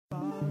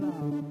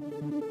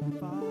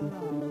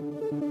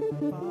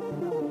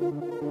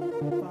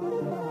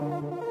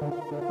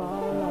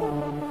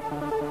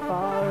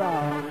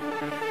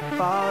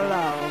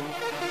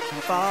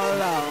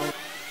Follow.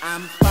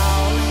 I'm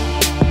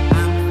falling,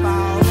 I'm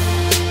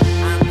falling,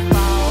 I'm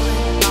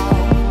falling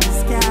off the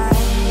sky.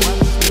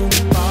 Watch me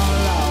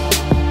follow,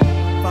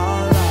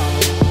 follow,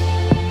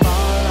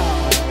 follow,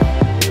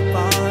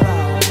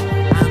 follow.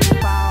 I'm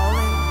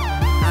falling,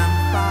 I'm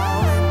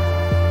falling,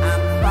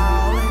 I'm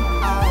falling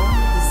off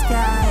the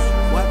sky.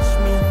 Watch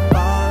me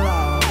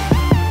follow,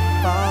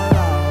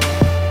 follow,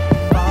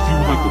 follow. If you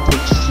would like to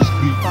purchase this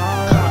beat,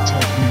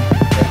 contact me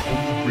at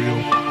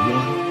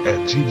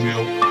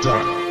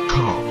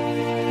onlyrell1@gmail.com.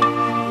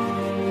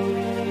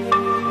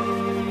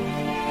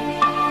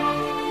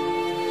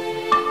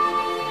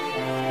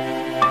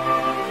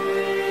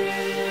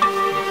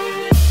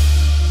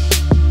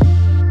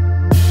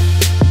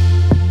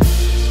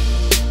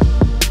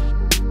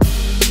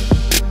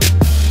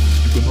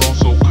 You can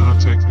also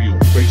contact me on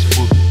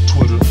Facebook,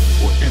 Twitter,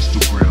 or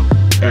Instagram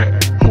at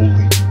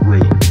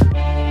HolyRell.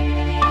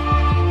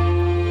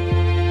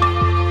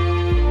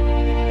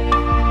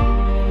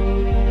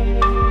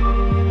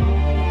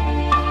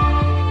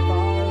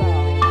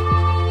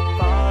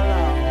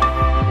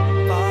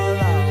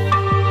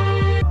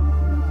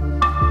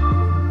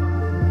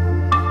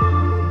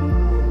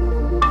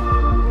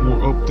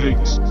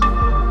 Updates,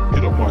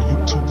 hit up my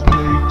YouTube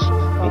page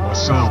or my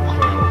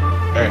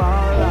SoundCloud at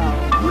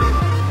HolyRell.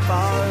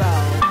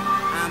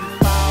 I'm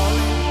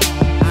falling,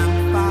 I'm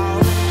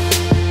falling,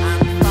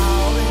 I'm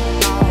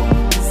falling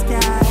off the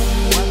sky.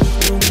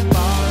 Watch me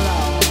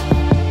follow,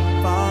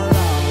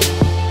 follow,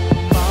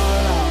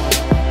 follow,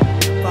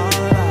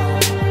 follow.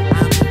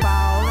 I'm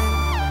falling,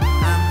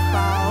 I'm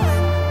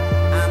falling,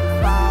 I'm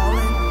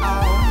falling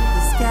off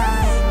the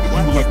sky. If you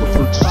would like to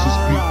purchase this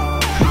beat,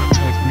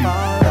 contact me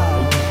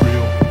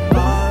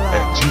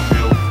at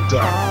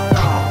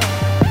gmail.com.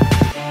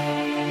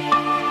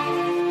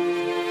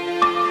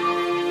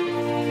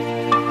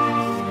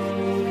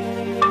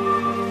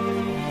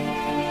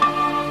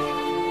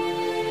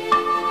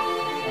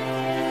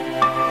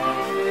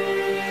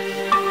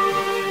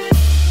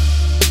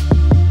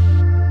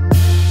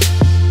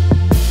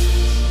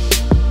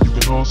 You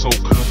can also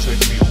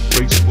contact me on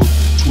Facebook,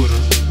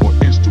 Twitter, or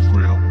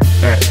Instagram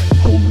at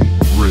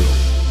HolyRell.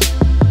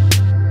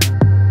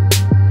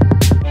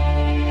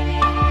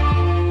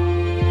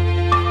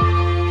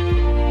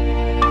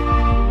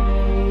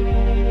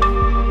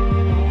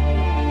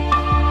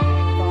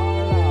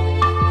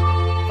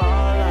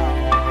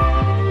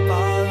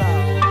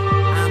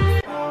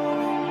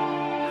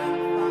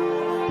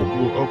 For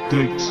more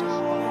updates,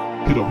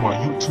 hit up my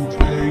YouTube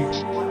page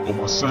or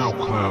my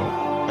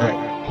SoundCloud at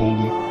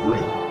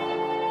HolyRell.